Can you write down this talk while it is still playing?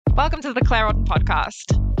Welcome to the Claire Orton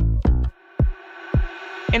podcast.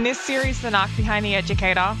 In this series, The Narc Behind the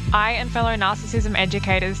Educator, I and fellow narcissism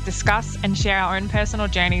educators discuss and share our own personal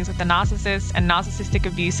journeys with the narcissist and narcissistic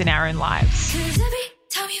abuse in our own lives. 'Cause every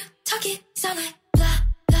time you talk it sound like blah,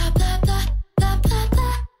 blah, blah, blah, blah, blah, blah,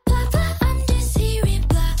 blah, blah. I'm just hearing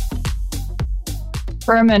blah.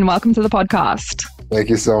 Roman, welcome to the podcast.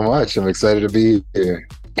 Thank you so much. I'm excited to be here.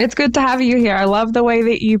 It's good to have you here. I love the way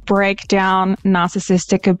that you break down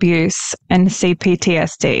narcissistic abuse and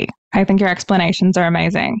CPTSD. I think your explanations are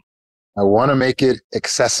amazing. I want to make it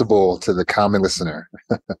accessible to the common listener.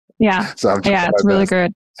 Yeah. So It's really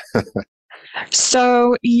good.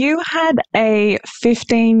 So you had a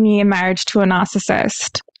 15-year marriage to a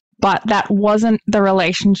narcissist, but that wasn't the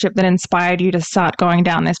relationship that inspired you to start going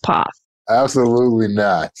down this path. Absolutely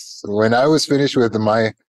not. When I was finished with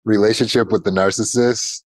my relationship with the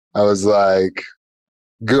narcissist, I was like,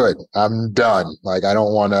 good, I'm done. Like, I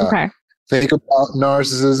don't want to think about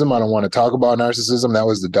narcissism. I don't want to talk about narcissism. That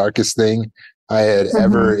was the darkest thing I had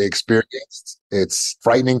ever experienced. It's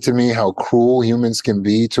frightening to me how cruel humans can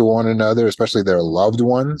be to one another, especially their loved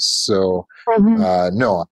ones. So,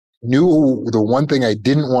 no, knew the one thing I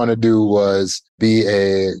didn't want to do was be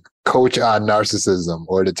a coach on narcissism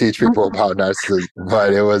or to teach people about narcissism.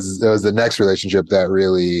 But it was the next relationship that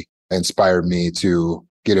really inspired me to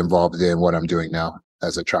get involved in what I'm doing now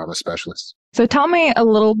as a trauma specialist. So tell me a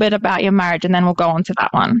little bit about your marriage and then we'll go on to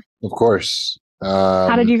that one. Of course.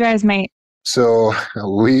 How did you guys meet? So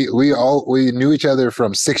we knew each other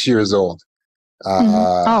from 6 years old.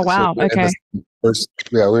 Oh, wow. So okay.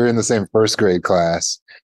 We were in the same first grade class.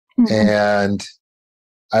 And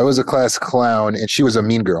I was a class clown and she was a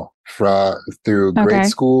mean girl through grade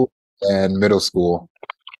school and middle school.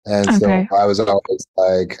 And so I was always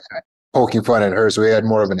like poking fun at her. So we had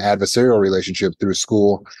more of an adversarial relationship through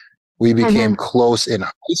school. We became close in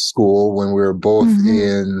high school when we were both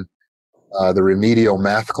in the remedial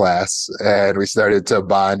math class, and we started to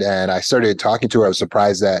bond. And I started talking to her. I was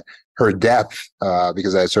surprised at her depth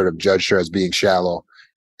because I sort of judged her as being shallow.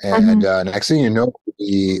 And next thing you know,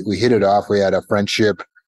 we hit it off. We had a friendship.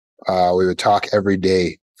 We would talk every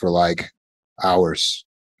day for like hours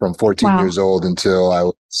from 14 years old until I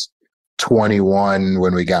was 21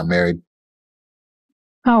 when we got married.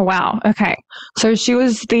 Oh, wow. Okay. So she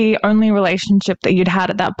was the only relationship that you'd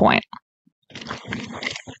had at that point.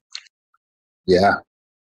 Yeah.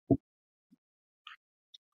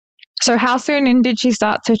 So how soon in did she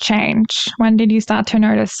start to change? When did you start to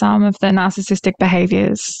notice some of the narcissistic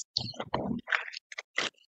behaviors?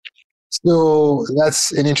 So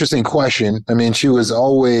that's an interesting question. I mean, she was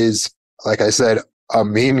always, like I said, a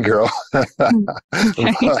mean girl. But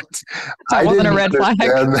that wasn't a red flag.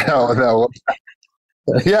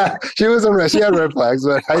 Yeah, she had red flags,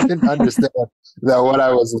 but I didn't understand that what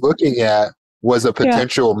I was looking at was a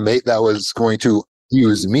potential mate that was going to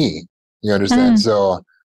use me. You understand? So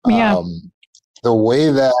the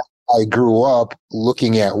way that I grew up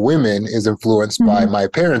looking at women is influenced by my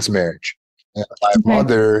parents' marriage. And my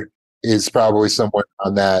mother is probably somewhere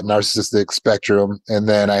on that narcissistic spectrum. And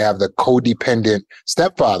then I have the codependent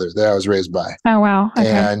stepfather that I was raised by. Oh, wow. Okay.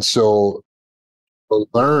 And so I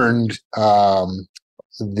learned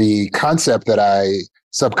the concept that I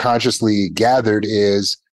subconsciously gathered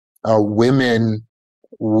is women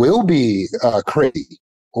will be crazy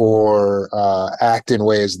or act in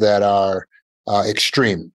ways that are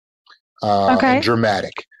extreme and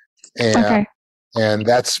dramatic. And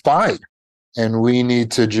that's fine. And we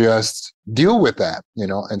need to just deal with that, you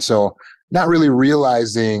know? And so not really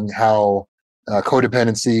realizing how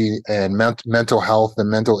codependency and mental health and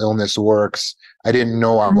mental illness works. I didn't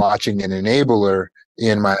know I'm watching an enabler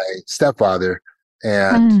in my stepfather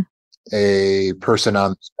and a person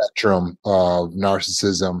on the spectrum of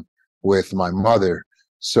narcissism with my mother.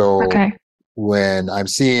 So when I'm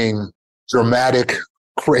seeing dramatic,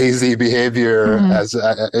 crazy behavior, as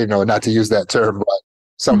you know, not to use that term, but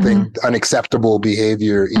something unacceptable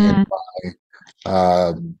behavior in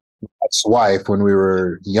my ex-wife when we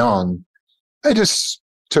were young, I just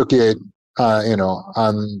took it, you know,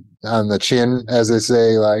 on the chin, as they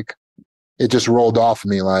say. Like, it just rolled off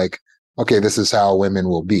me. Like, okay, this is how women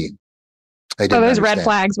will be. So those red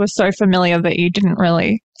flags were so familiar that you didn't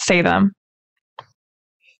really see them.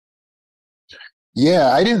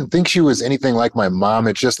 Yeah, I didn't think she was anything like my mom.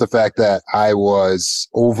 It's just the fact that I was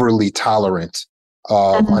overly tolerant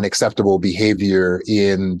of unacceptable behavior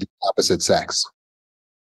in the opposite sex.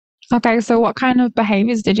 Okay, so what kind of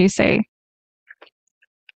behaviors did you see?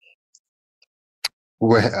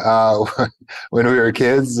 When we were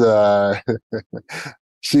kids,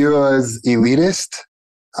 she was elitist.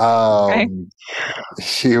 Okay.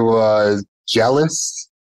 She was jealous.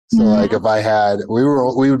 So like if I had, we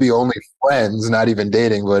would be only friends, not even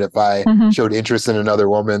dating, but if I showed interest in another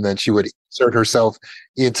woman, then she would insert herself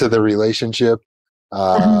into the relationship.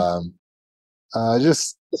 Um,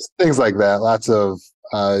 just things like that. Lots of,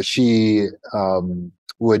 she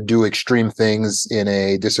would do extreme things in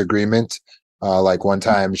a disagreement. Like one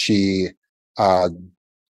time she,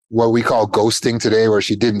 what we call ghosting today, where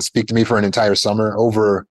she didn't speak to me for an entire summer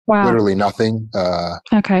over Wow. literally nothing.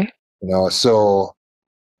 Okay.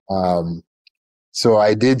 Um, so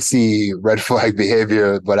I did see red flag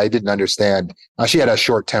behavior, but I didn't understand. She had a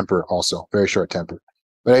short temper also, very short temper,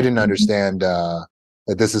 but I didn't understand,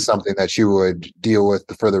 that this is something that she would deal with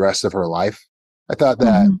for the rest of her life. I thought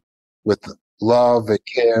that with love and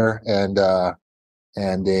care and a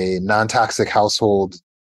non-toxic household,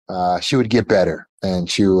 she would get better and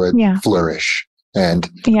she would flourish. And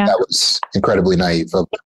that was incredibly naive.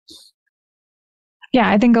 Yeah,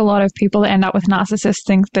 I think a lot of people that end up with narcissists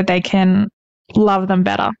think that they can love them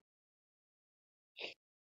better.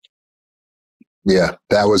 Yeah,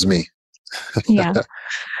 that was me. Yeah.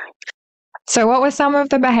 So what were some of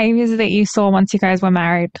the behaviors that you saw once you guys were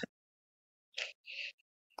married?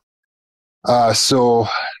 So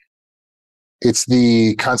it's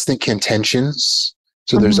the constant contentions.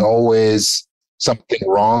 So there's always something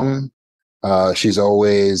wrong. She's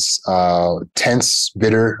always tense,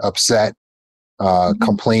 bitter, upset,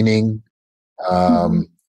 complaining.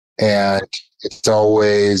 And it's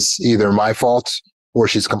always either my fault or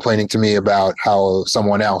she's complaining to me about how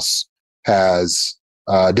someone else has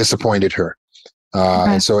disappointed her.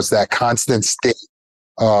 And so it's that constant state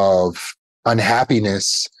of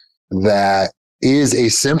unhappiness that is a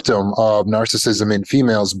symptom of narcissism in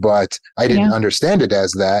females, but I didn't understand it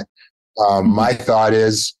as that. My thought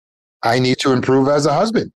is, I need to improve as a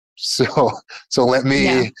husband. So let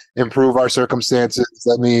me improve our circumstances.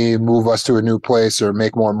 Let me move us to a new place or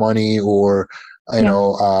make more money or,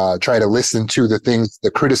 try to listen to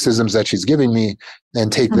the criticisms that she's giving me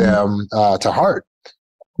and take them to heart.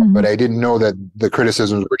 But I didn't know that the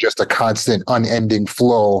criticisms were just a constant, unending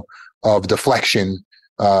flow of deflection,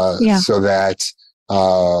 so that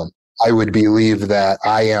I would believe that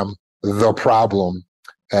I am the problem,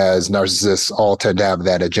 as narcissists all tend to have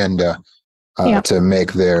that agenda to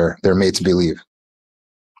make their mates believe.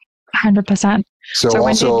 100%. So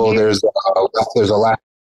also there's a lack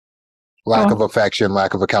of affection,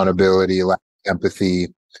 lack of accountability, lack of empathy,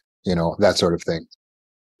 that sort of thing.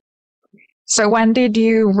 So when did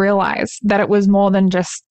you realize that it was more than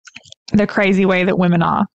just the crazy way that women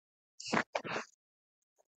are?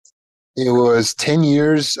 It was 10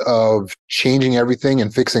 years of changing everything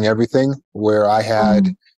and fixing everything, where I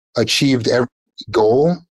had achieved every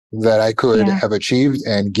goal that I could have achieved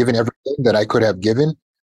and given everything that I could have given,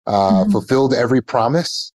 fulfilled every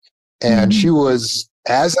promise. And she was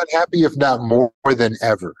as unhappy, if not more than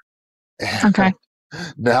ever. Okay.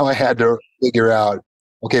 Now I had to figure out,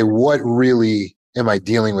 okay, what really am I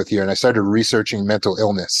dealing with here? And I started researching mental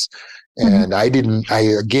illness. And I'd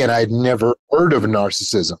never heard of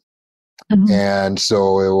narcissism. And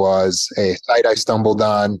so it was a site I stumbled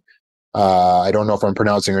on. I don't know if I'm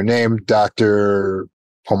pronouncing her name, Dr.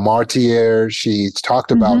 Pomartier. She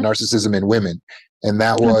talked about narcissism in women. And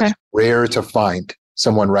that was rare to find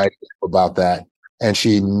someone writing about that. And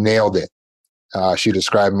she nailed it. She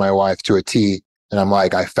described my wife to a T. And I'm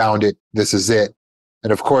like, I found it. This is it.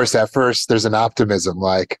 And of course, at first, there's an optimism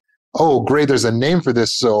like, oh, great, there's a name for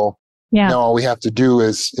this. So now all we have to do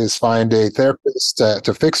is find a therapist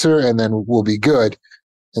to fix her, and then we'll be good.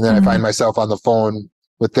 And then I find myself on the phone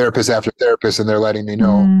with therapist after therapist, and they're letting me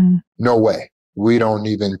know, no way, we don't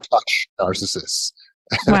even touch narcissists.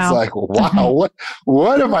 Wow. It's like, wow,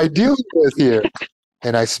 what am I dealing with here?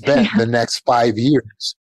 And I spent the next 5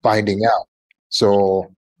 years finding out.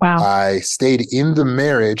 So I stayed in the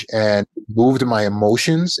marriage and moved my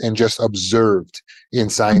emotions and just observed in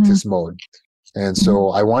scientist mode. And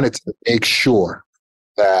so I wanted to make sure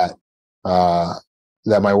that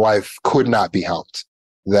that my wife could not be helped,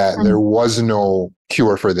 that there was no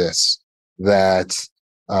cure for this, that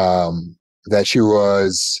that she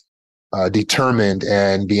was determined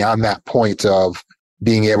and beyond that point of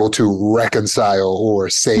being able to reconcile or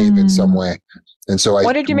save in some way. And so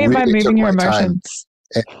what did you mean by moving your emotions?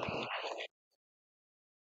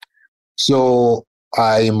 So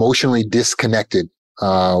I emotionally disconnected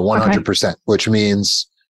 100%, which means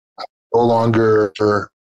I'm no longer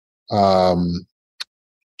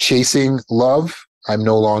chasing love. I'm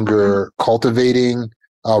no longer cultivating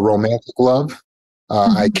romantic love.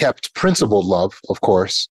 I kept principled love, of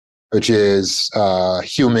course, which is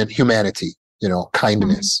humanity.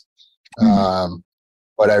 kindness. Mm-hmm.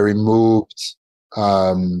 But I removed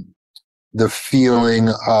the feeling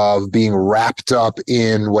of being wrapped up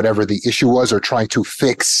in whatever the issue was, or trying to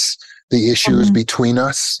fix the issues Mm-hmm. between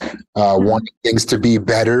us, wanting things to be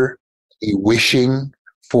better, wishing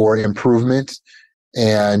for improvement,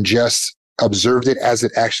 and just observed it as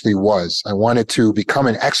it actually was. I wanted to become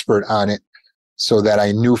an expert on it so that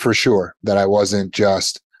I knew for sure that I wasn't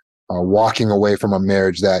just walking away from a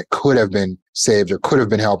marriage that could have been saved or could have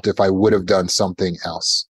been helped if I would have done something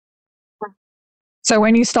else. So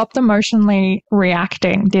when you stopped emotionally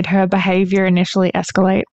reacting, did her behavior initially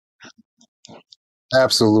escalate?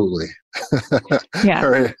 Absolutely.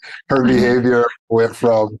 Yeah. Her behavior went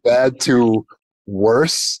from bad to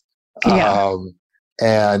worse. Yeah.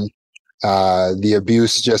 And the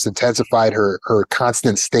abuse just intensified. Her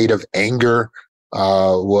constant state of anger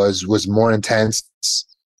was more intense.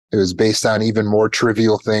 It was based on even more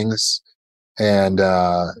trivial things. And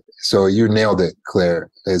so you nailed it,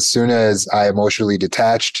 Claire. As soon as I emotionally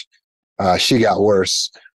detached, she got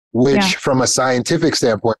worse, which from a scientific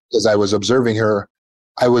standpoint, as I was observing her,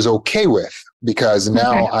 I was okay with, because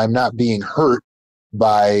now I'm not being hurt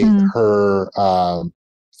by her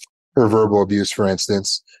verbal abuse, for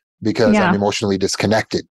instance, because I'm emotionally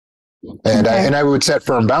disconnected. And I would set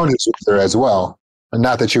firm boundaries with her as well. And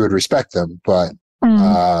not that she would respect them, but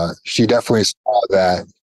she definitely saw that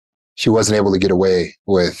she wasn't able to get away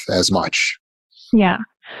with as much. Yeah.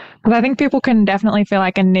 Because I think people can definitely feel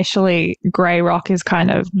like initially Grey Rock is kind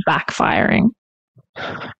of backfiring.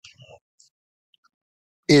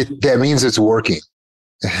 That means it's working.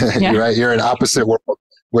 Yeah. Right? You're in opposite world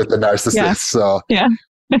with the narcissist. Yeah. So yeah.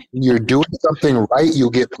 you're doing something right, you'll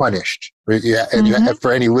get punished. Yeah. And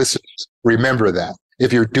for any listeners, remember that.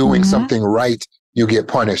 If you're doing something right, you get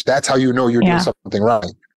punished. That's how you know you're doing something right.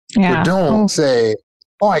 Yeah. So don't say,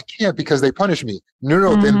 oh, I can't because they punish me.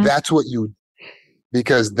 No, then that's what you do,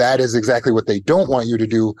 because that is exactly what they don't want you to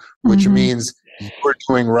do, which means you're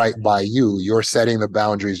doing right by you. You're setting the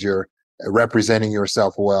boundaries. You're representing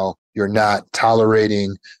yourself well. You're not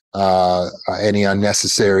tolerating any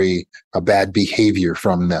unnecessary bad behavior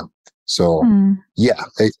from them. So yeah,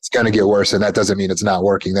 it's going to get worse. And that doesn't mean it's not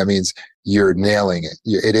working. That means you're nailing it.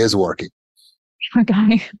 It is working.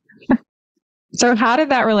 Okay. So how did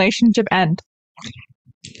that relationship end?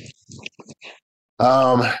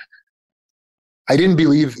 I didn't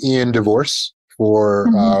believe in divorce for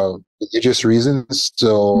religious reasons.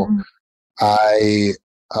 So I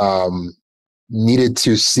needed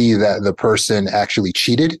to see that the person actually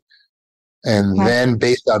cheated. And then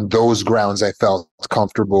based on those grounds, I felt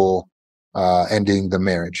comfortable ending the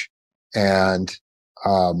marriage. And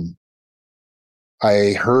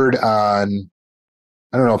I heard on,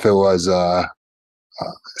 I don't know if it was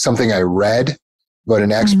something I read, but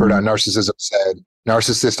an expert on narcissism said,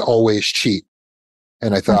 narcissists always cheat.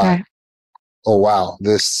 And I thought, oh, wow,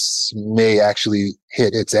 this may actually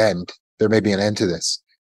hit its end. There may be an end to this.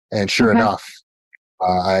 And sure enough,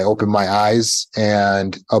 I opened my eyes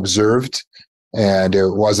and observed, and it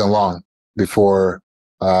wasn't long before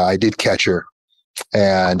I did catch her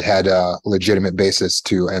and had a legitimate basis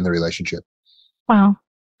to end the relationship. Wow.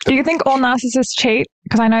 Do you think all narcissists cheat?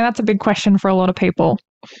 Because I know that's a big question for a lot of people.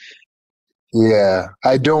 Yeah,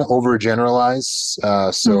 I don't overgeneralize.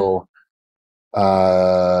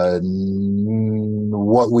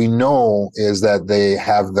 What we know is that they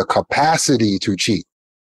have the capacity to cheat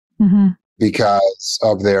because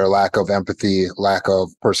of their lack of empathy, lack of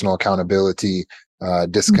personal accountability,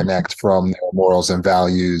 disconnect from their morals and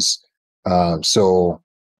values. So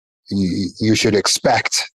you should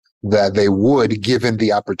expect that they would, given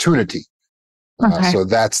the opportunity. So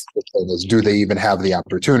that's the thing, is, do they even have the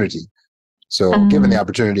opportunity? So given the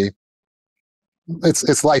opportunity,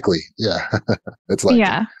 it's likely. Yeah. It's likely.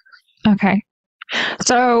 Yeah. Okay.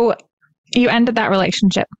 So you ended that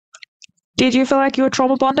relationship. Did you feel like you were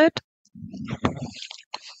trauma bonded?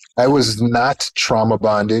 I was not trauma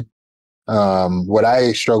bonded. What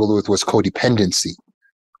I struggled with was codependency,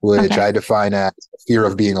 which I define as fear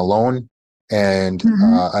of being alone and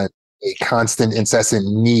a constant, incessant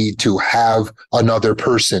need to have another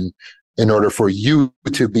person in order for you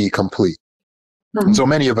to be complete. And so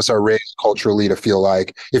many of us are raised culturally to feel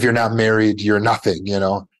like if you're not married, you're nothing. You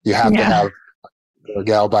have to have a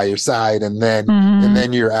gal by your side, and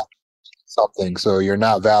then you're at something. So you're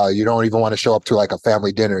not valid. You don't even want to show up to like a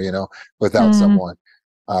family dinner, without someone.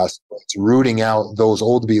 So it's rooting out those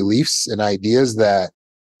old beliefs and ideas that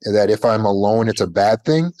if I'm alone, it's a bad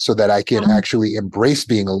thing, so that I can actually embrace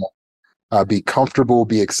being alone, be comfortable,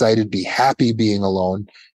 be excited, be happy being alone.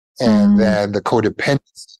 And then the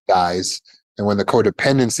codependency dies. And when the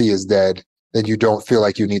codependency is dead, then you don't feel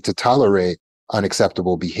like you need to tolerate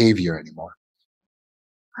unacceptable behavior anymore.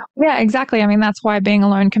 Yeah, exactly. I mean, that's why being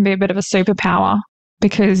alone can be a bit of a superpower,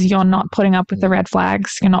 because you're not putting up with the red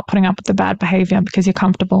flags. You're not putting up with the bad behavior because you're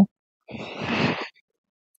comfortable.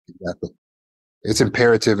 Exactly. It's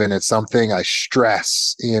imperative, and it's something I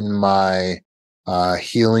stress in my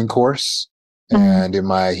healing course and in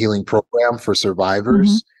my healing program for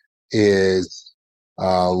survivors is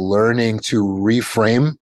learning to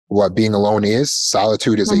reframe what being alone is.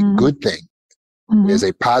 Solitude is a good thing. It is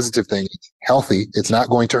a positive thing. It's healthy. It's not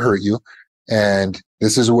going to hurt you. And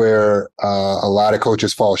this is where a lot of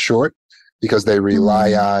coaches fall short, because they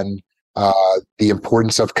rely on the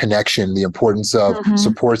importance of connection, the importance of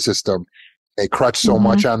support system. They crutch so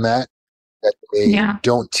much on that they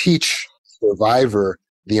don't teach survivor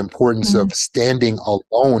the importance of standing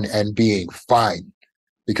alone and being fine.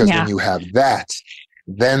 Because when you have that,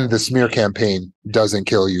 then the smear campaign doesn't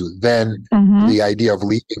kill you. Then the idea of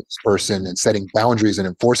leaving this person and setting boundaries and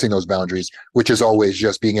enforcing those boundaries, which is always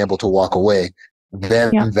just being able to walk away,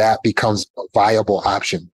 then that becomes a viable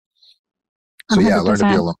option. So 100%. learn to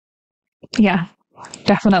be alone. Yeah,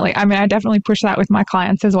 definitely. I mean, I definitely push that with my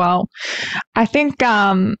clients as well. I think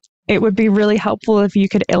it would be really helpful if you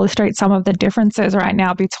could illustrate some of the differences right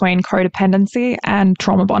now between codependency and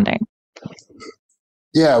trauma bonding.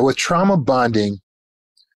 Yeah, with trauma bonding,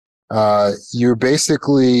 you're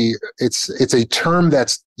basically, it's a term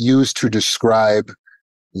that's used to describe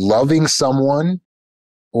loving someone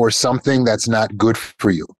or something that's not good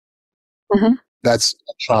for you. That's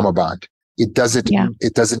a trauma bond. It doesn't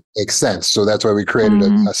make sense. So that's why we created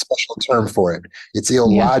a special term for it. It's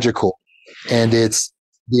illogical. And it's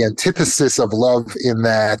the antithesis of love, in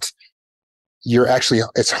that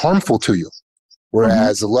it's harmful to you.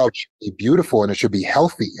 Whereas love should be beautiful, and it should be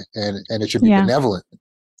healthy, and it should be benevolent.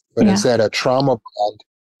 But instead, a trauma bond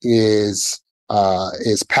is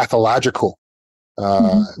pathological,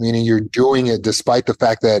 meaning you're doing it despite the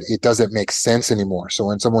fact that it doesn't make sense anymore. So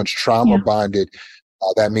when someone's trauma bonded,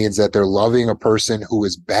 that means that they're loving a person who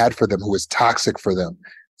is bad for them, who is toxic for them,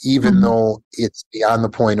 even though it's beyond the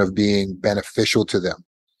point of being beneficial to them.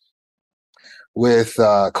 With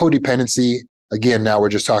codependency, again, now we're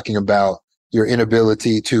just talking about your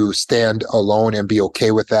inability to stand alone and be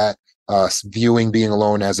okay with that, viewing being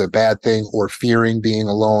alone as a bad thing, or fearing being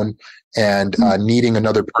alone, and needing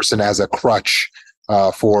another person as a crutch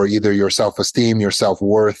for either your self-esteem, your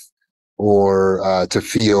self-worth, or to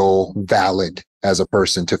feel valid as a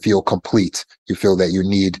person, to feel complete. You feel that you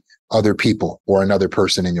need other people or another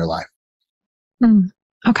person in your life.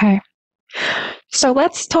 Okay. So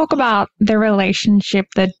let's talk about the relationship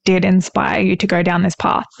that did inspire you to go down this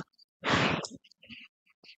path.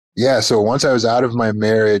 Yeah, so once I was out of my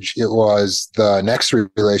marriage, it was the next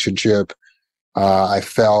relationship. I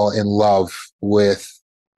fell in love with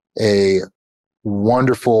a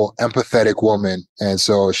wonderful, empathetic woman. And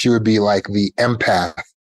so she would be like the empath,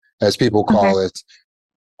 as people call it.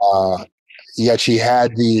 Yet she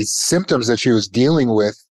had these symptoms that she was dealing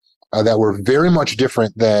with that were very much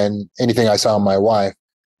different than anything I saw in my wife.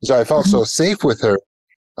 So I felt so safe with her,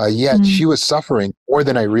 yet she was suffering more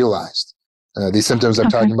than I realized. These symptoms I'm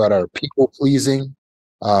talking about are people pleasing,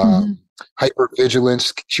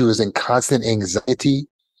 hypervigilance. She was in constant anxiety.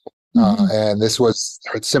 And this was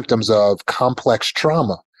her symptoms of complex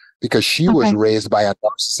trauma, because she was raised by a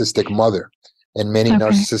narcissistic mother, and many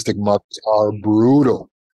narcissistic mothers are brutal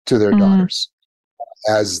to their daughters,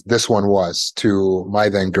 as this one was to my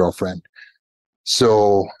then girlfriend.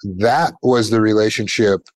 So that was the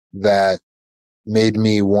relationship that made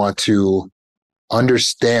me want to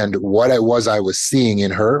understand what it was I was seeing in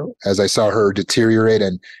her, as I saw her deteriorate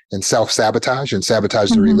and self-sabotage and sabotage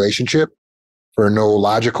the relationship for no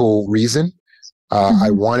logical reason. I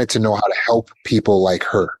wanted to know how to help people like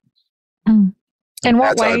her. In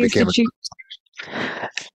what ways did she?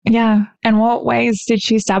 Yeah. In what ways did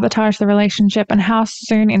she sabotage the relationship, and how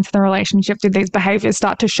soon into the relationship did these behaviors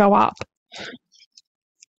start to show up?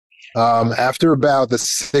 After about the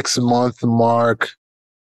 6-month mark,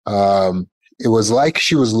 it was like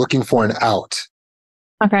she was looking for an out.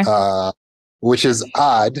 Which is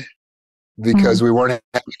odd, because we weren't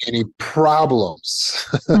having any problems.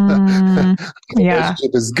 The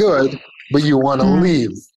relationship is good, but you want to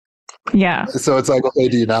leave. Yeah. So it's like, okay,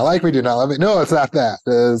 do you not like me? Do you not love me? No, it's not that.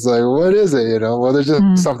 It's like, what is it? Well, there's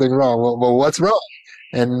just something wrong. Well, what's wrong?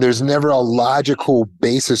 And there's never a logical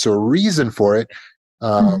basis or reason for it.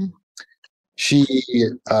 She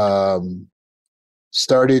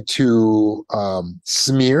started to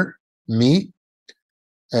smear me.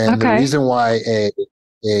 And the reason why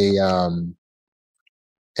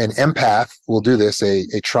an empath will do this, a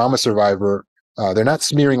trauma survivor. They're not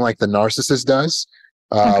smearing like the narcissist does,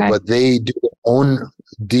 but they do their own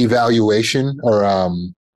devaluation or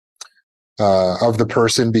of the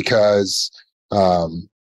person because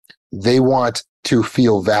they want to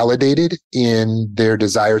feel validated in their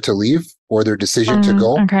desire to leave or their decision to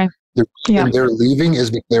go. Okay. The reason they're leaving is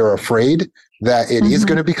because they're afraid that it is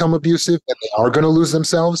going to become abusive and they are going to lose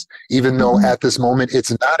themselves, even though at this moment it's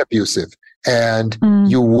not abusive and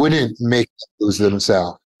you wouldn't make them lose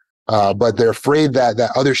themselves. But they're afraid that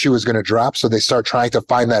that other shoe is going to drop. So they start trying to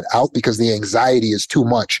find that out because the anxiety is too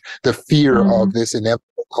much. The fear of this inevitable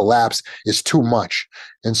collapse is too much.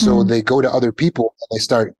 And so they go to other people and they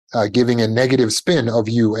start giving a negative spin of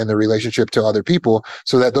you and the relationship to other people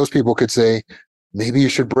so that those people could say, maybe you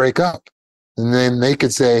should break up. And then they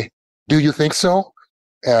could say, do you think so?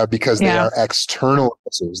 Because they are external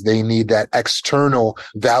answers. They need that external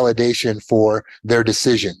validation for their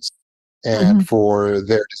decisions and for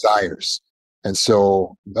their desires. And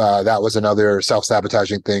so that was another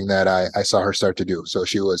self-sabotaging thing that I saw her start to do. So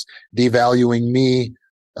she was devaluing me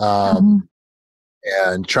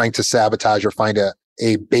and trying to sabotage or find a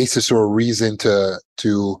basis or a reason to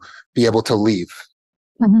be able to leave.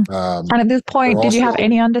 And at this point, did you have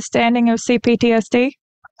any understanding of CPTSD?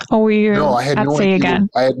 Or were you no, I had at no sea idea. again?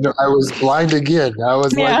 I was blind again. I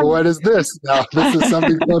was like, what is this? Now, this is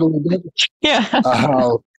something totally different. Yeah.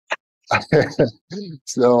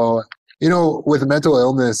 So, with mental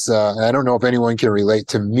illness, and I don't know if anyone can relate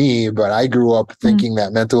to me, but I grew up thinking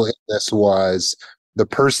that mental illness was the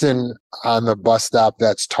person on the bus stop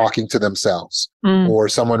that's talking to themselves, or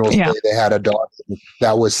someone will say they had a dog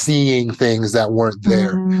that was seeing things that weren't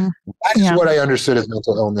there. That is what I understood as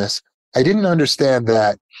mental illness. I didn't understand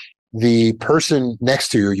that the person next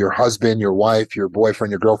to you, your husband, your wife, your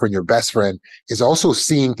boyfriend, your girlfriend, your best friend, is also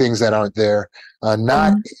seeing things that aren't there,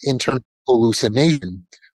 not in terms of hallucination,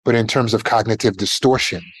 but in terms of cognitive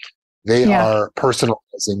distortion. They are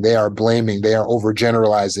personalizing, they are blaming, they are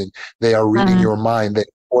overgeneralizing, they are reading your mind, they're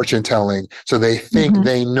fortune telling. So they think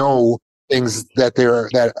they know things that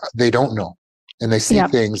they don't know, and they see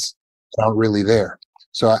things that aren't really there.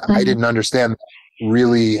 So I didn't understand that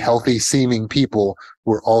really healthy seeming people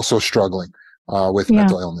were also struggling with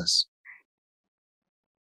mental illness.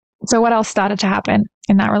 So what else started to happen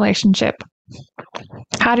in that relationship?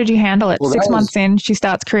 How did you handle it? Well, 6 months in, she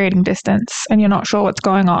starts creating distance and you're not sure what's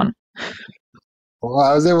going on. Well,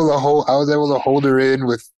 I was able to hold her in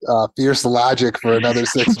with fierce logic for another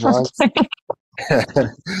 6 months.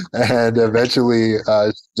 And eventually,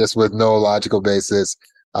 just with no logical basis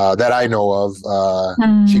that I know of,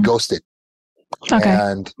 she ghosted. Okay.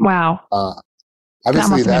 And wow.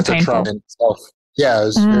 Obviously, that's a trauma in itself. Yeah, it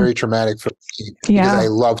was very traumatic for me because I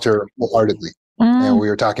loved her wholeheartedly, and we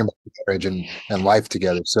were talking about marriage and life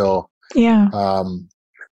together. So,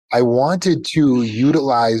 I wanted to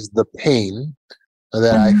utilize the pain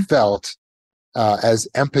that I felt as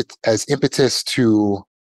impetus to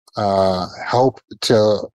help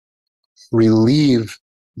to relieve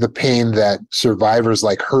the pain that survivors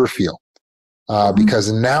like her feel.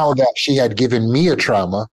 Because now that she had given me a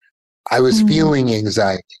trauma, I was feeling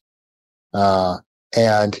anxiety.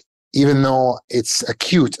 And even though it's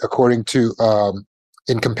acute, according to,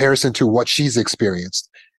 in comparison to what she's experienced,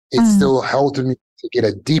 it still helped me to get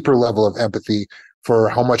a deeper level of empathy for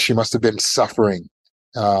how much she must have been suffering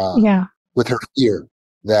with her fear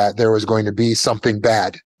that there was going to be something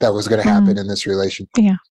bad that was going to happen in this relationship.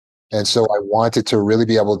 Yeah. And so I wanted to really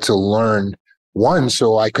be able to learn, one,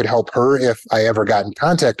 so I could help her if I ever got in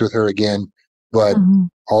contact with her again, but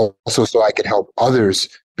also so I could help others,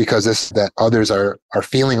 because that others are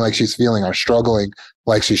feeling like she's feeling, are struggling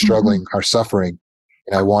like she's struggling, are suffering.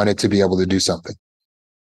 And I wanted to be able to do something.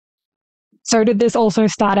 So did this also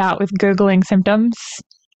start out with Googling symptoms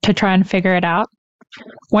to try and figure it out?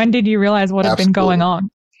 When did you realize what had been going on?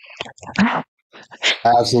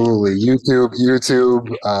 Absolutely. YouTube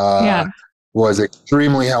was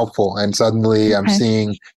extremely helpful. And suddenly I'm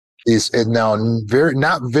seeing these now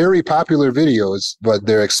not very popular videos, but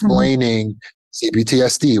they're explaining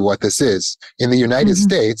CPTSD, what this is. In the United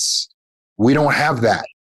States, we don't have that.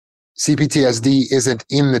 CPTSD isn't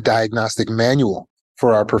in the diagnostic manual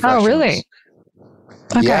for our professionals. Oh, really?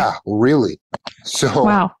 Okay. Yeah, really.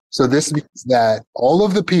 So this means that all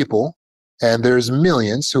of the people, and there's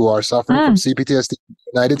millions who are suffering from CPTSD in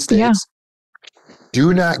the United States,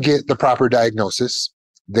 do not get the proper diagnosis.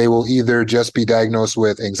 They will either just be diagnosed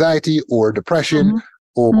with anxiety or depression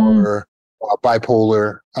or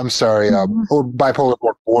bipolar. I'm sorry, or bipolar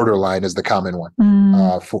or borderline is the common one.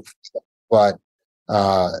 But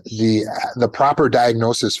the proper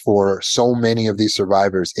diagnosis for so many of these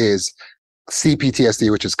survivors is CPTSD,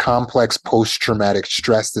 which is complex post-traumatic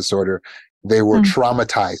stress disorder. They were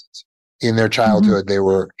traumatized in their childhood. They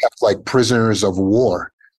were kept like prisoners of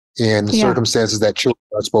war in circumstances that children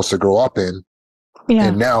are supposed to grow up in,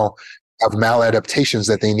 and now have maladaptations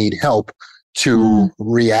that they need help to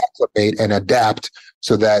reacclimate and adapt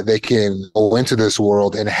so that they can go into this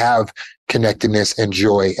world and have connectedness and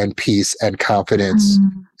joy and peace and confidence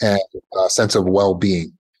and a sense of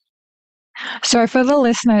well-being. So for the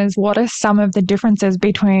listeners, what are some of the differences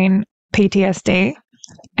between PTSD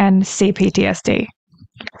and CPTSD?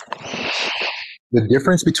 The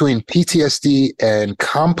difference between PTSD and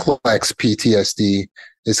complex PTSD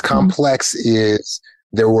is complex is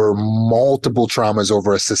there were multiple traumas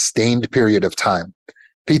over a sustained period of time.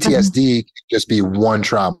 PTSD can just be one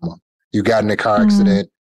trauma. You got in a car accident,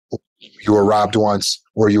 you were robbed once,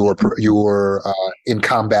 or you were in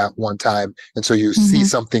combat one time, and so you see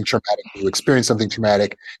something traumatic, you experience something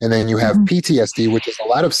traumatic, and then you have PTSD, which is a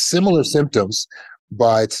lot of similar symptoms,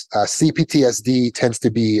 but CPTSD tends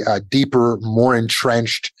to be deeper, more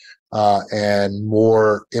entrenched, and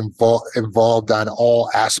more involved on all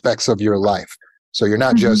aspects of your life. So you're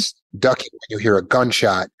not just ducking when you hear a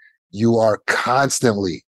gunshot. You are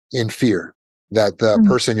constantly in fear that the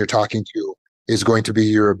person you're talking to is going to be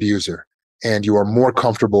your abuser. And you are more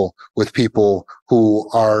comfortable with people who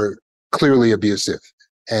are clearly abusive,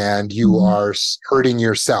 and you are hurting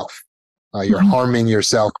yourself. You're harming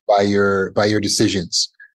yourself by your decisions,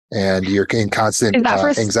 and you're in constant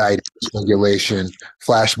anxiety, regulation,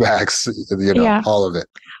 flashbacks, all of it.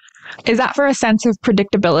 Is that for a sense of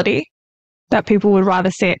predictability, that people would rather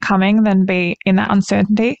see it coming than be in that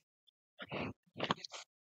uncertainty?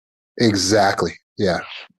 Exactly. Yeah.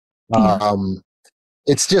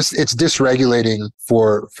 It's dysregulating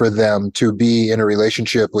for them to be in a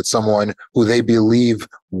relationship with someone who they believe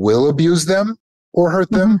will abuse them or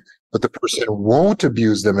hurt them, but the person won't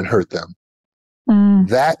abuse them and hurt them.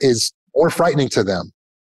 That is more frightening to them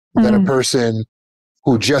than a person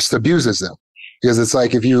who just abuses them. Because it's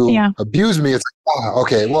like, if you abuse me, it's like,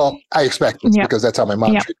 okay, well, I expect this because that's how my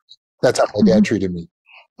mom treated me. That's how my dad treated me.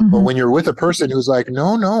 But when you're with a person who's like,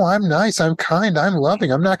 no, I'm nice, I'm kind, I'm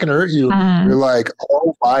loving, I'm not going to hurt you, you're like,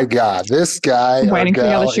 oh my God, this guy waiting for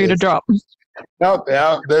the other shoe to drop. Nope,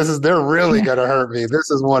 they're really going to hurt me. This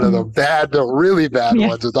is one of the really bad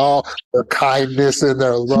ones, with all their kindness and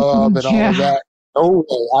their love and all of that. No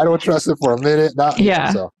way, I don't trust it for a minute.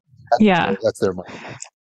 So that's their mind.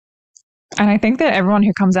 And I think that everyone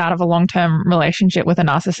who comes out of a long-term relationship with a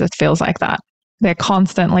narcissist feels like that. They're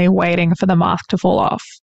constantly waiting for the mask to fall off.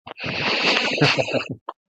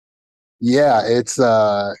 Yeah, it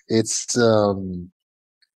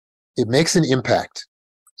makes an impact.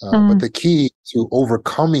 But the key to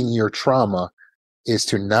overcoming your trauma is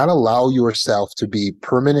to not allow yourself to be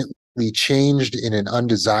permanently changed in an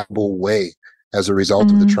undesirable way as a result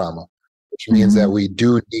of the trauma, which means that we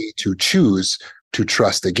do need to choose to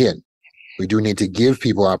trust again. We do need to give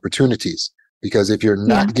people opportunities, because if you're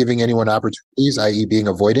not giving anyone opportunities, i.e. being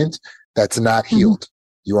avoidant, that's not healed.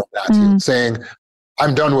 You are not healed. Saying,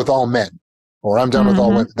 I'm done with all men, or I'm done with all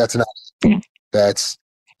women, that's not healed. That's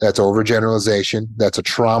overgeneralization. That's a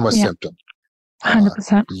trauma symptom.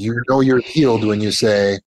 100%. You know you're healed when you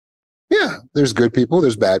say, yeah, there's good people,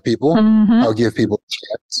 there's bad people. I'll give people a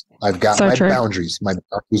chance. I've got my boundaries. My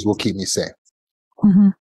boundaries will keep me safe.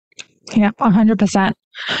 Yeah, 100%.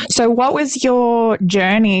 So what was your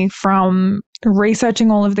journey from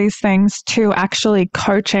researching all of these things to actually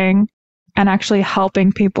coaching and actually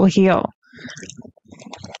helping people heal?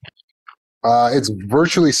 It's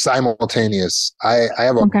virtually simultaneous. I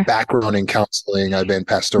have a background in counseling. I've been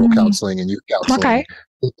pastoral counseling and youth counseling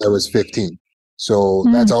since I was 15. So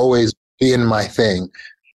that's always been my thing.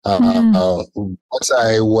 Once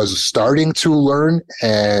I was starting to learn,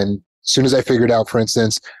 and as soon as I figured out, for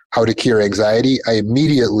instance, how to cure anxiety, I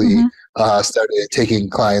immediately started taking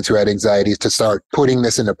clients who had anxiety to start putting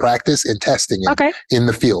this into practice and testing it in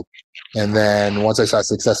the field. And then once I saw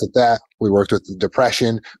success at that, we worked with the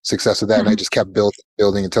depression, success with that, and I just kept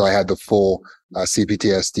building until I had the full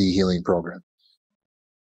CPTSD healing program.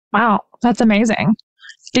 Wow, that's amazing.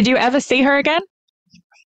 Did you ever see her again?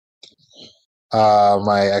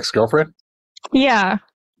 My ex-girlfriend? Yeah.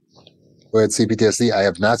 With CPTSD, I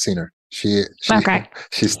have not seen her. She's still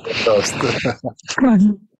ghost. I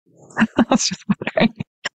was just wondering.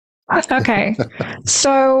 Okay.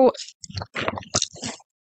 So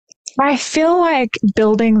I feel like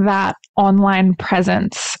building that online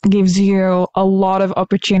presence gives you a lot of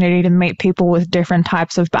opportunity to meet people with different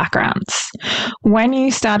types of backgrounds. When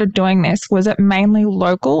you started doing this, was it mainly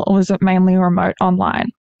local or was it mainly remote online?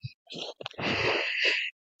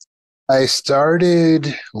 I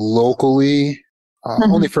started locally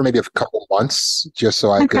only for maybe a couple months, just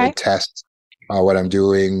so I Okay. could test what I'm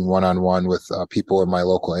doing one-on-one with people in my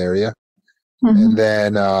local area. Mhm. And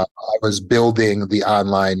then I was building the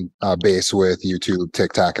online base with YouTube,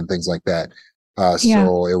 TikTok, and things like that. Yeah.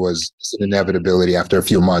 So it was an inevitability after a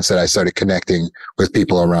few months that I started connecting with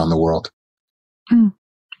people around the world. Mm,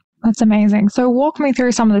 that's amazing. So walk me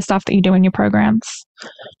through some of the stuff that you do in your programs.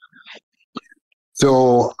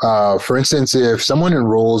 So, for instance, if someone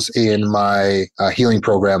enrolls in my healing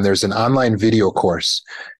program, there's an online video course,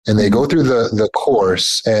 and they go through the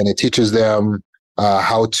course, and it teaches them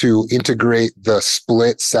how to integrate the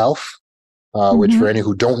split self, which for any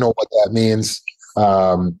who don't know what that means,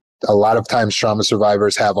 a lot of times trauma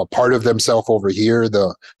survivors have a part of themselves over here,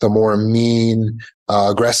 the more mean,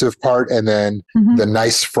 aggressive part, and then the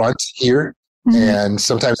nice front here. And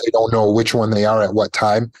sometimes they don't know which one they are at what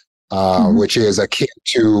time. Which is akin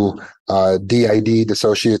to DID,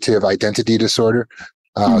 dissociative identity disorder.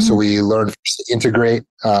 So we learn first to integrate,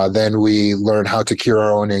 then we learn how to cure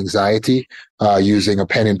our own anxiety using a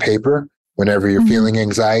pen and paper. Whenever you're feeling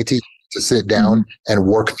anxiety, to sit down and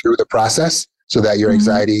work through the process so that your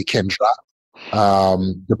anxiety can drop.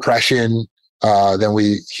 Depression, then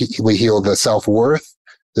we heal the self-worth,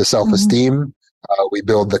 the self-esteem. We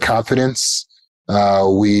build the confidence.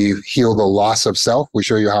 We heal the loss of self. We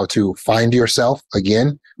show you how to find yourself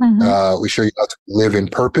again. We show you how to live in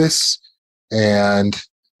purpose. And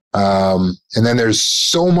then there's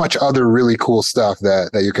so much other really cool stuff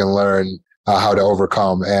that you can learn how to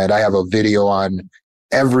overcome. And I have a video on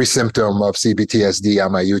every symptom of CPTSD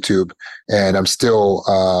on my YouTube, and I'm still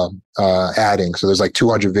adding. So there's like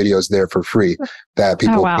 200 videos there for free that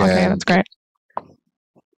people can. Okay, that's great.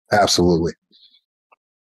 Absolutely.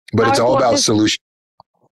 But it's all about solution.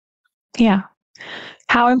 Yeah.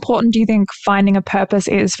 How important do you think finding a purpose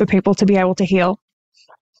is for people to be able to heal?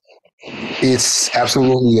 It's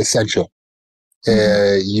absolutely essential.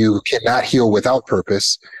 You cannot heal without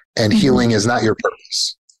purpose, and healing is not your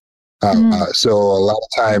purpose. So a lot of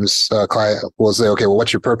times a client will say, okay, well,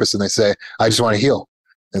 what's your purpose? And they say, I just want to heal.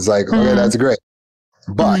 It's like, okay, that's great.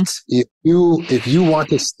 But if you want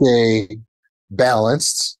to stay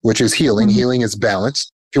balanced, which is healing, healing is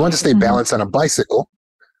balanced. If you want to stay balanced on a bicycle,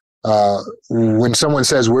 when someone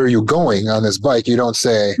says, where are you going on this bike? You don't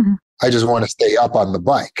say, I just want to stay up on the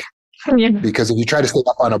bike. Because if you try to stay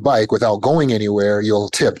up on a bike without going anywhere, you'll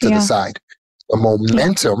tip to the side. The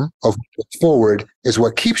momentum of moving forward is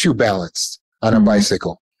what keeps you balanced on a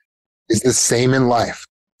bicycle. It's the same in life.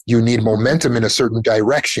 You need momentum in a certain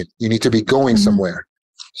direction. You need to be going somewhere.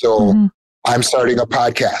 So I'm starting a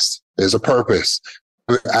podcast. There's a purpose.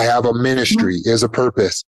 I have a ministry. There's a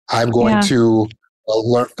purpose. I'm going to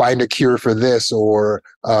find a cure for this, or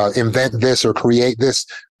invent this, or create this.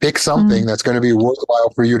 Pick something that's going to be worthwhile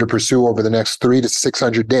for you to pursue over the next 300 to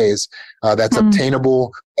 600 days. That's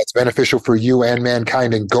obtainable, that's beneficial for you and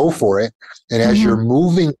mankind, and go for it. And as you're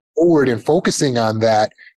moving forward and focusing on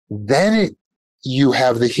that, then you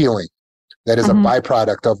have the healing. That is a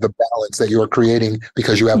byproduct of the balance that you are creating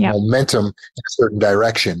because you have momentum in a certain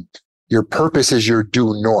direction. Your purpose is your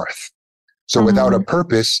due north. So without a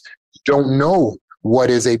purpose, you don't know what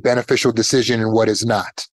is a beneficial decision and what is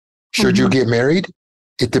not. Should you get married?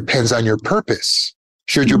 It depends on your purpose.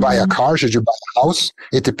 Should you buy a car? Should you buy a house?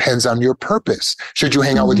 It depends on your purpose. Should you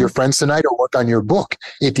hang out with your friends tonight or work on your book?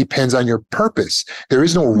 It depends on your purpose. There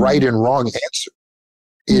is no right and wrong answer.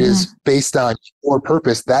 It is based on your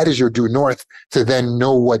purpose. That is your due north to then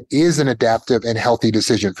know what is an adaptive and healthy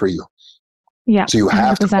decision for you. Yeah. So you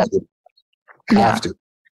have 100%. To find it. Have to.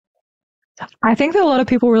 I think that a lot of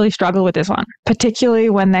people really struggle with this one, particularly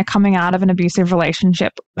when they're coming out of an abusive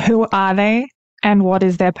relationship. Who are they? And what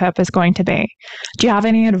is their purpose going to be? Do you have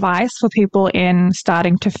any advice for people in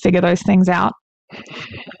starting to figure those things out?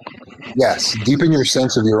 Yes. Deepen your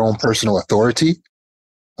sense of your own personal authority.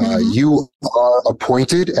 You are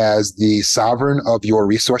appointed as the sovereign of your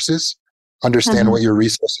resources. Understand what your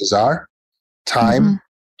resources are. Time,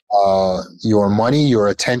 your money, your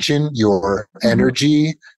attention, your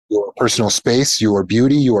energy, your personal space, your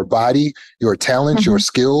beauty, your body, your talents, your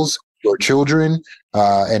skills, your children,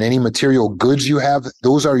 and any material goods you have.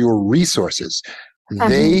 Those are your resources.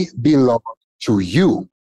 They belong to you.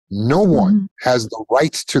 No one has the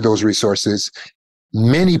right to those resources.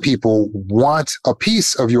 Many people want a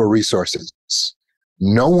piece of your resources.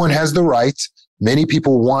 No one has the right. Many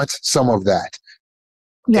people want some of that.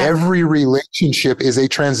 Yeah. Every relationship is a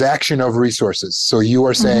transaction of resources. So you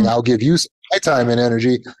are saying, I'll give you some of my time and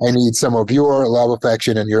energy. I need some of your love,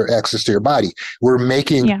 affection, and your access to your body. We're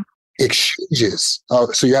making exchanges.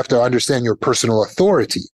 So you have to understand your personal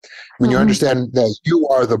authority. When you understand that you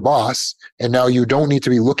are the boss, and now you don't need to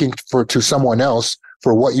be looking to someone else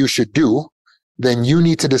for what you should do, then you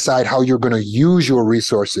need to decide how you're going to use your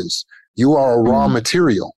resources. You are a raw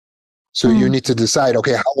material. So you need to decide,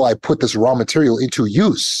 okay, how will I put this raw material into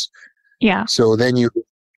use? Yeah. So then you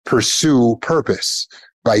pursue purpose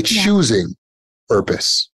by choosing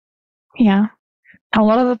purpose. Yeah. A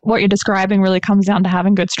lot of what you're describing really comes down to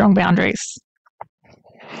having good, strong boundaries.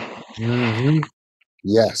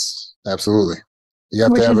 Yes, absolutely. You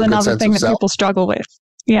have Which to have is a good another sense thing of that self. people struggle with.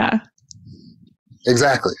 Yeah.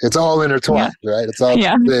 Exactly. It's all intertwined, right? It's all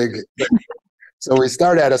big. So we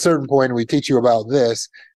start at a certain point and we teach you about this,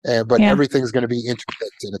 but everything's going to be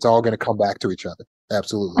interlinked and it's all going to come back to each other.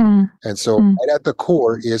 Absolutely. And so right at the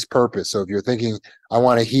core is purpose. So if you're thinking, I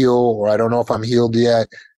want to heal, or I don't know if I'm healed yet,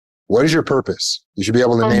 what is your purpose? You should be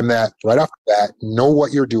able to name that right off the bat, know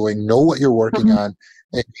what you're doing, know what you're working on,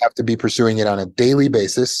 and you have to be pursuing it on a daily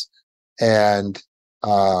basis. And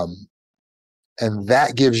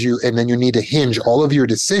that gives you, and then you need to hinge all of your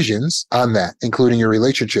decisions on that, including your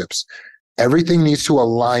relationships. Everything needs to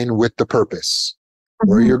align with the purpose.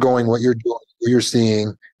 Where you're going, what you're doing, what you're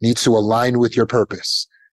seeing needs to align with your purpose.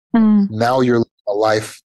 Now you're living a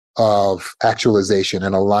life of actualization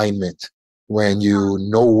and alignment when you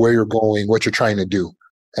know where you're going, what you're trying to do,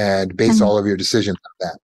 and base all of your decisions on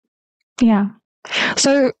that. Yeah.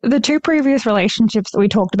 So the two previous relationships that we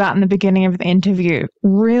talked about in the beginning of the interview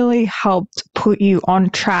really helped put you on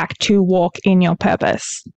track to walk in your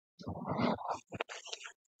purpose.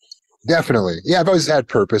 Definitely. Yeah, I've always had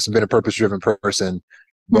purpose and been a purpose-driven person,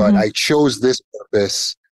 but I chose this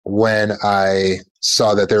purpose when I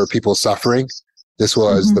saw that there were people suffering. This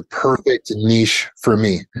was the perfect niche for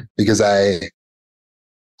me because I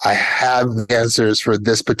have answers for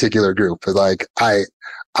this particular group. Like I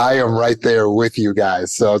am right there with you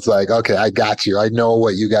guys. So it's like, okay, I got you. I know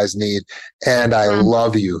what you guys need, and I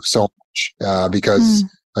love you so much because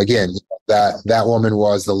again, that woman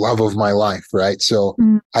was the love of my life, right? So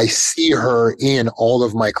I see her in all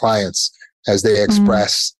of my clients as they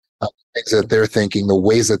express things that they're thinking, the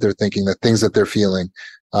ways that they're thinking, the things that they're feeling.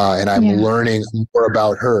 And I'm learning more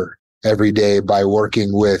about her every day by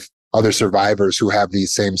working with other survivors who have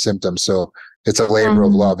these same symptoms. So it's a labor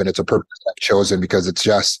of love, and it's a purpose I've chosen because it's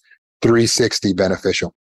just 360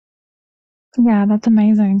 beneficial. Yeah, that's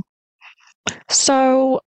amazing.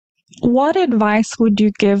 So what advice would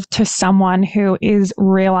you give to someone who is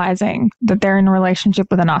realizing that they're in a relationship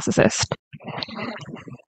with a narcissist?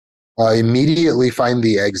 Immediately find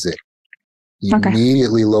the exit.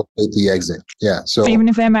 Immediately locate the exit. Yeah. So even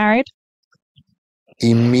if they're married?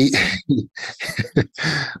 That's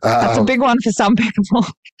a big one for some people.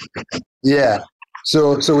 Yeah.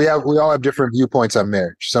 So we all have different viewpoints on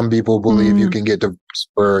marriage. Some people believe you can get divorced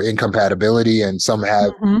for incompatibility, and some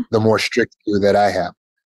have the more strict view that I have.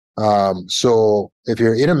 So if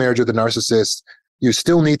you're in a marriage with a narcissist, you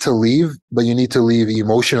still need to leave, but you need to leave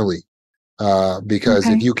emotionally. Because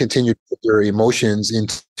if you continue to put your emotions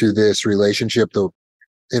into this relationship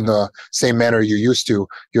in the same manner you used to,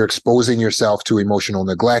 you're exposing yourself to emotional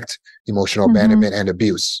neglect, emotional abandonment, and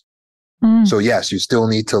abuse. So yes, you still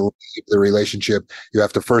need to leave the relationship. You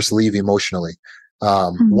have to first leave emotionally.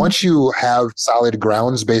 Once you have solid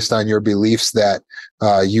grounds based on your beliefs that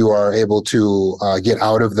you are able to get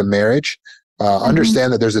out of the marriage,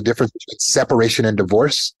 understand that there's a difference between separation and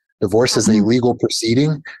divorce. Divorce is a legal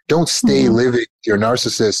proceeding. Don't stay living with your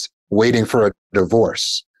narcissist waiting for a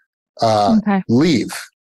divorce. Leave.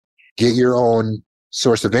 Get your own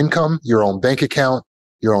source of income, your own bank account,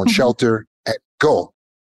 your own shelter, and go.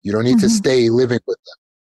 You don't need to stay living with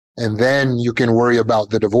them. And then you can worry about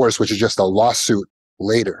the divorce, which is just a lawsuit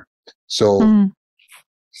later. So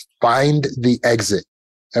find the exit.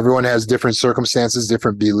 Everyone has different circumstances,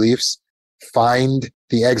 different beliefs. Find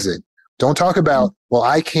the exit. Don't talk about, well,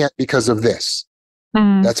 I can't because of this.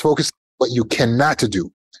 That's focus on what you cannot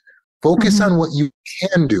do. Focus on what you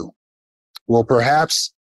can do. Well,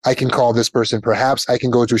 perhaps I can call this person. Perhaps I can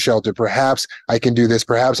go to a shelter. Perhaps I can do this.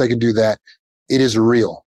 Perhaps I can do that. It is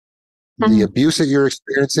real. The abuse that you're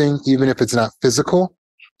experiencing, even if it's not physical,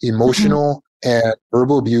 emotional and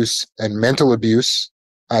verbal abuse and mental abuse,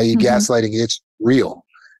 i.e. gaslighting, it's real.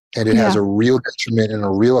 And it has a real detriment and a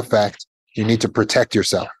real effect. You need to protect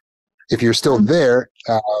yourself. If you're still there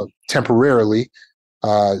temporarily,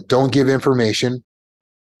 don't give information,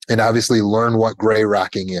 and obviously learn what gray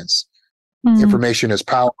rocking is. Information is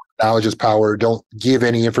power. Knowledge is power. Don't give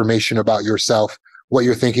any information about yourself, what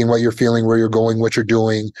you're thinking, what you're feeling, where you're going, what you're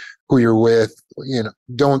doing, who you're with.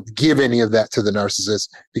 Don't give any of that to the narcissist,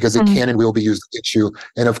 because it can and will be used against you.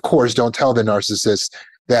 And of course, don't tell the narcissist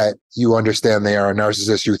that you understand they are a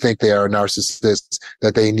narcissist, you think they are a narcissist,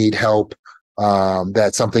 that they need help,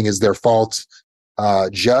 that something is their fault.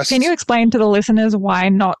 Can you explain to the listeners why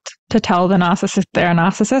not to tell the narcissist they're a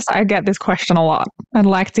narcissist? I get this question a lot. I'd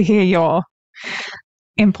like to hear your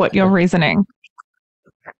input, your reasoning.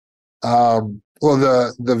 Well,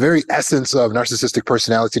 the very essence of narcissistic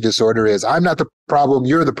personality disorder is, I'm not the problem,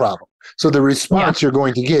 you're the problem. So the response you're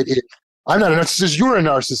going to get is, I'm not a narcissist, you're a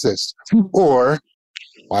narcissist. Or,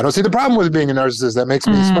 well, I don't see the problem with being a narcissist. That makes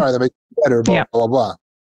me smart. That makes me better, blah, blah, blah.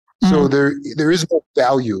 So there is no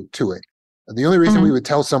value to it. The only reason we would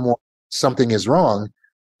tell someone something is wrong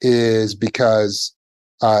is because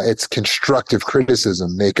it's constructive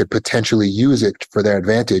criticism. They could potentially use it for their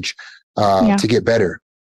advantage to get better.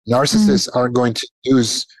 Narcissists aren't going to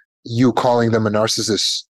use you calling them a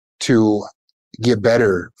narcissist to get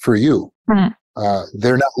better for you.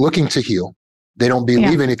 They're not looking to heal. They don't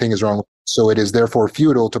believe anything is wrong. So it is therefore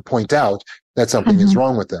futile to point out that something is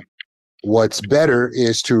wrong with them. What's better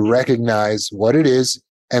is to recognize what it is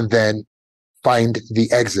and then find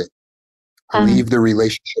the exit. Leave the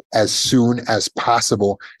relationship as soon as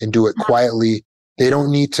possible and do it quietly. They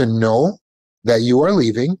don't need to know that you are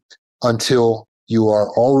leaving until you are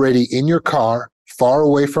already in your car, far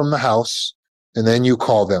away from the house, and then you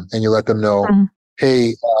call them and you let them know,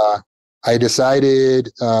 hey, I decided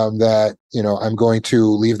that, I'm going to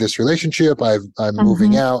leave this relationship. I'm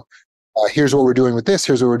moving out. Here's what we're doing with this.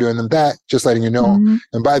 Here's what we're doing with that. Just letting you know.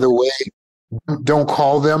 And by the way, don't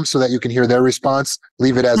call them so that you can hear their response.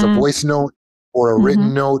 Leave it as a voice note or a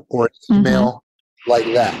written note or an email like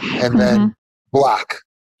that. And then block.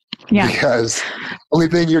 Because the only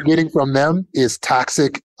thing you're getting from them is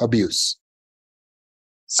toxic abuse.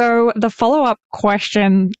 So the follow-up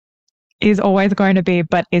question is always going to be,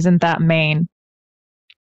 but isn't that mean?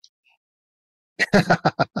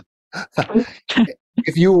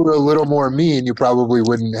 If you were a little more mean, you probably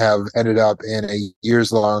wouldn't have ended up in a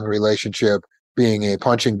years-long relationship being a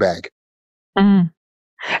punching bag. And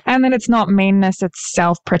then it's not meanness, it's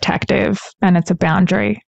self-protective and it's a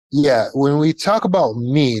boundary. Yeah, when we talk about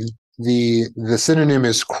mean, the synonym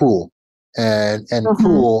is cruel. And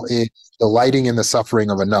cruel is delighting in the suffering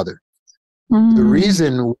of another. The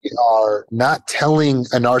reason we are not telling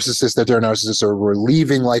a narcissist that they're a narcissist, or we're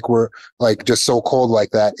leaving like we're like just so cold like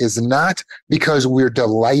that, is not because we're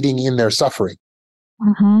delighting in their suffering.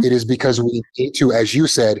 It is because we need to, as you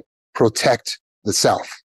said, protect the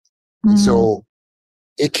self. And so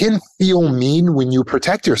it can feel mean when you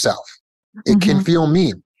protect yourself. It can feel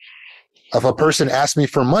mean. If a person asks me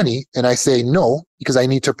for money and I say no because I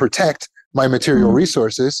need to protect my material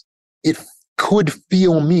resources, it could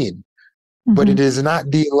feel mean. But it is not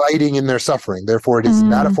delighting in their suffering. Therefore, it is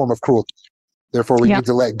not a form of cruelty. Therefore, we need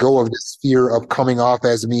to let go of this fear of coming off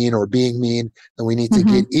as mean or being mean. And we need to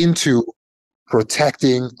get into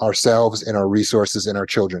protecting ourselves and our resources and our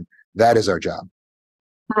children. That is our job.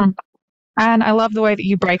 And I love the way that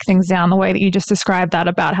you break things down, the way that you just described that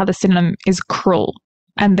about how the synonym is cruel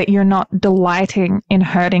and that you're not delighting in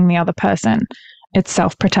hurting the other person. It's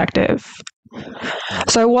self-protective.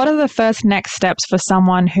 So what are the first next steps for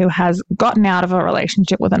someone who has gotten out of a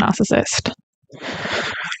relationship with a narcissist?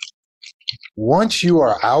 Once you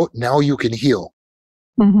are out, now you can heal,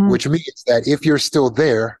 which means that if you're still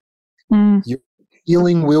there, your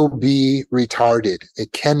healing will be retarded.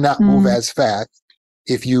 It cannot move as fast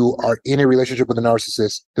if you are in a relationship with a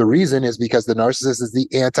narcissist. The reason is because the narcissist is the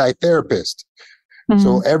anti-therapist.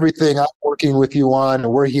 So everything I'm working with you on,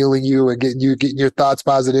 and we're healing you and getting your thoughts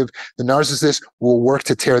positive, the narcissist will work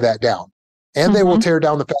to tear that down. And they will tear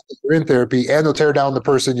down the fact that you're in therapy, and they'll tear down the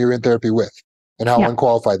person you're in therapy with and how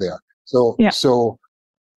unqualified they are. So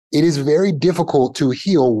it is very difficult to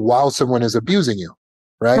heal while someone is abusing you,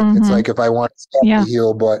 right? It's like if I want to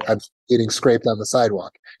heal, but I'm getting scraped on the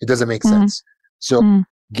sidewalk. It doesn't make sense. So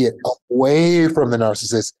get away from the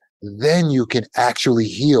narcissist, then you can actually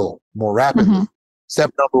heal more rapidly. Step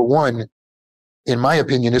number one, in my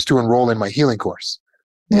opinion, is to enroll in my healing course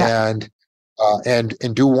and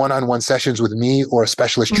do one-on-one sessions with me or a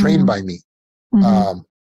specialist trained by me.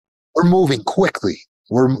 We're moving quickly.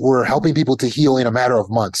 We're helping people to heal in a matter of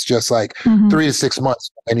months, just like 3 to 6 months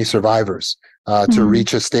for many survivors to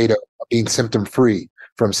reach a state of being symptom-free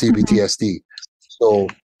from CPTSD. So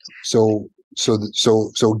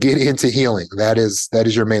get into healing. That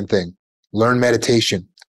is your main thing. Learn meditation.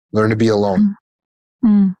 Learn to be alone.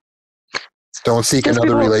 Don't seek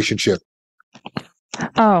another relationship.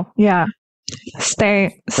 Oh, yeah.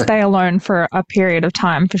 Stay alone for a period of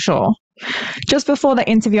time for sure. Just before the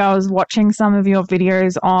interview, I was watching some of your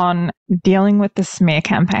videos on dealing with the smear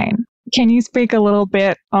campaign. Can you speak a little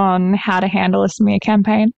bit on how to handle a smear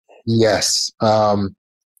campaign? Yes. The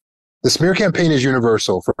smear campaign is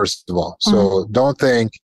universal, first of all. So don't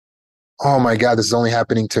think, oh my God, this is only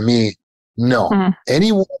happening to me. No.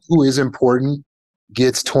 Anyone who is important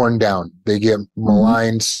gets torn down. They get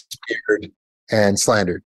maligned, smeared, and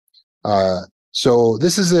slandered. So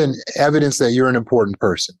this is an evidence that you're an important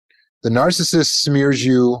person. The narcissist smears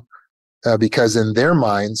you because in their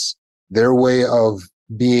minds, their way of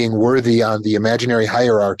being worthy on the imaginary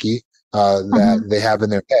hierarchy that they have in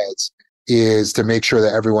their heads is to make sure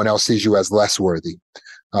that everyone else sees you as less worthy.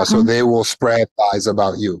 So they will spread lies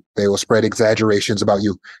about you. They will spread exaggerations about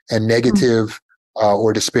you and negative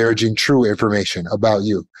or disparaging true information about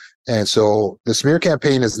you. And so the smear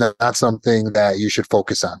campaign is not something that you should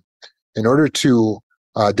focus on. In order to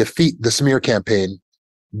defeat the smear campaign,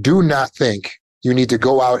 do not think you need to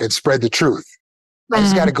go out and spread the truth. I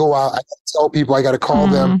just got to go out. I got to tell people. I got to call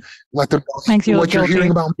them, let them know what you're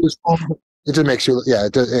hearing about me is wrong. It just makes you,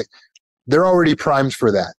 they're already primed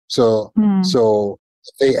for that. So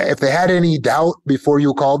if they had any doubt before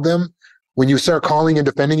you called them, when you start calling and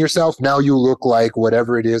defending yourself, now you look like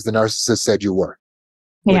whatever it is the narcissist said you were,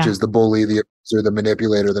 which is the bully, the abuser, the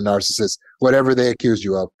manipulator, the narcissist, whatever they accused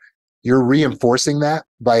you of. You're reinforcing that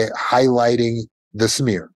by highlighting the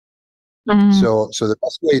smear. So the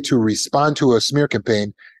best way to respond to a smear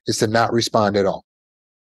campaign is to not respond at all.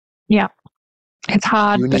 Yeah. It's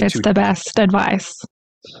hard, but it's the best advice.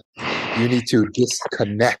 You need to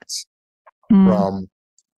disconnect from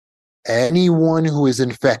anyone who is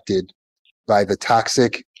infected by the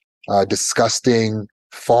toxic, disgusting,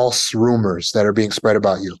 false rumors that are being spread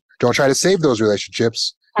about you. Don't try to save those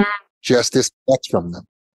relationships. Just disconnect from them.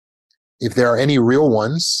 If there are any real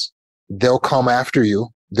ones, they'll come after you.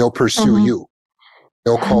 They'll pursue you.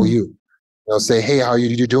 They'll call you. They'll say, hey, how are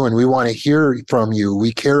you doing? We want to hear from you.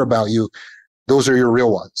 We care about you. Those are your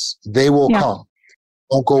real ones. They will come.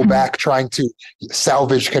 Don't go back trying to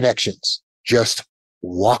salvage connections. Just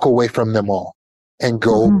walk away from them all and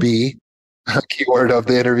go be, keyword of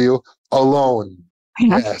the interview, alone.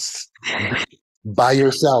 Yes. By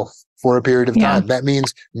yourself for a period of time. That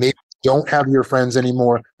means maybe you don't have your friends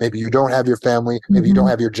anymore. Maybe you don't have your family. Maybe you don't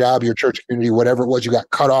have your job, your church community, whatever it was you got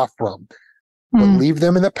cut off from. But leave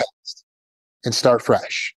them in the past and start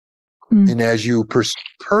fresh. And as you pursue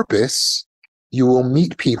purpose, you will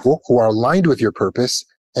meet people who are aligned with your purpose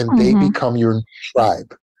and they become your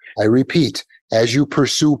tribe. I repeat, as you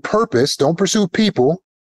pursue purpose, don't pursue people,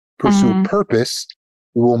 pursue purpose.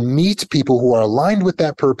 You will meet people who are aligned with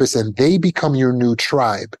that purpose and they become your new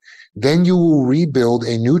tribe. Then you will rebuild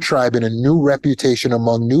a new tribe and a new reputation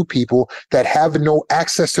among new people that have no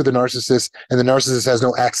access to the narcissist and the narcissist has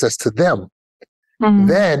no access to them.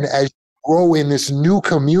 Then as you grow in this new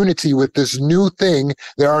community with this new thing,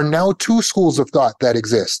 there are now two schools of thought that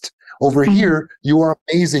exist. Over here, you are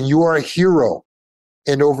amazing. You are a hero.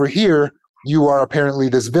 And over here, you are apparently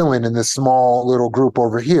this villain in this small little group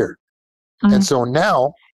over here. And so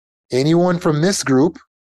now anyone from this group,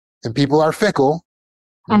 and people are fickle,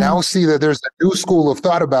 now see that there's a new school of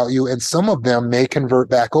thought about you, and some of them may convert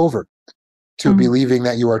back over to believing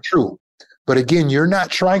that you are true. But again, you're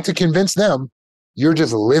not trying to convince them. You're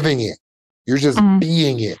just living it. You're just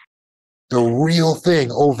being it. The real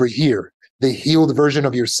thing over here, the healed version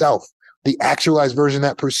of yourself, the actualized version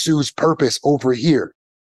that pursues purpose over here.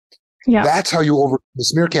 That's how you overcome the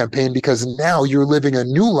smear campaign, because now you're living a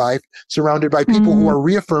new life surrounded by people who are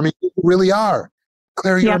reaffirming who you really are.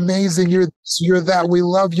 Claire, you're amazing. You're that. We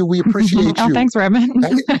love you. We appreciate you. Oh, thanks, Roman.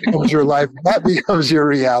 That becomes your life. That becomes your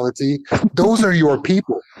reality. Those are your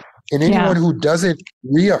people. And anyone who doesn't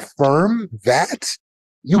reaffirm that,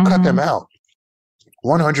 you cut them out.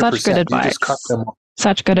 100%. Such good advice. You just cut them off.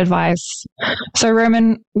 Such good advice. So,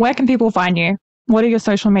 Roman, where can people find you? What are your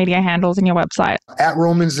social media handles and your website? At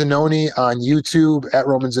Roman Zanoni on YouTube, at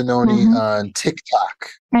Roman Zanoni on TikTok.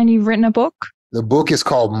 And you've written a book? The book is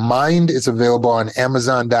called Mind. It's available on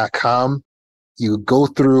Amazon.com. You go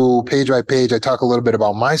through page by page. I talk a little bit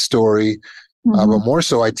about my story, but more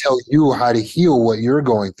so, I tell you how to heal what you're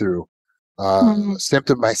going through,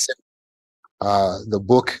 symptom by symptom. The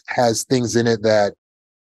book has things in it that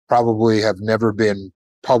probably have never been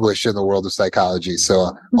published in the world of psychology.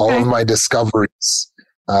 So all of my discoveries,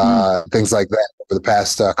 things like that over the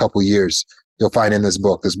past couple years, you'll find in this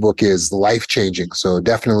book. This book is life-changing. So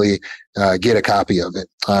definitely get a copy of it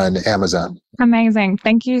on Amazon. Amazing.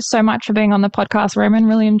 Thank you so much for being on the podcast, Roman.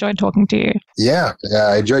 Really enjoyed talking to you. Yeah,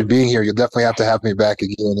 I enjoyed being here. You'll definitely have to have me back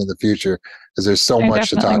again in the future because there's so I much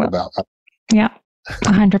to definitely talk will. about. Yeah,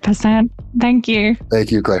 100%. Thank you.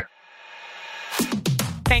 Thank you, Claire.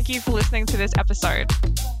 Thank you for listening to this episode.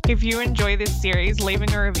 If you enjoy this series,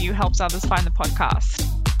 leaving a review helps others find the podcast.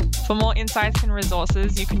 For more insights and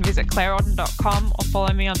resources, you can visit claireauden.com or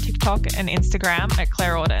follow me on TikTok and Instagram at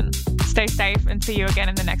Claire Auden. Stay safe and see you again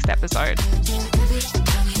in the next episode.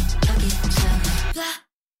 Tell me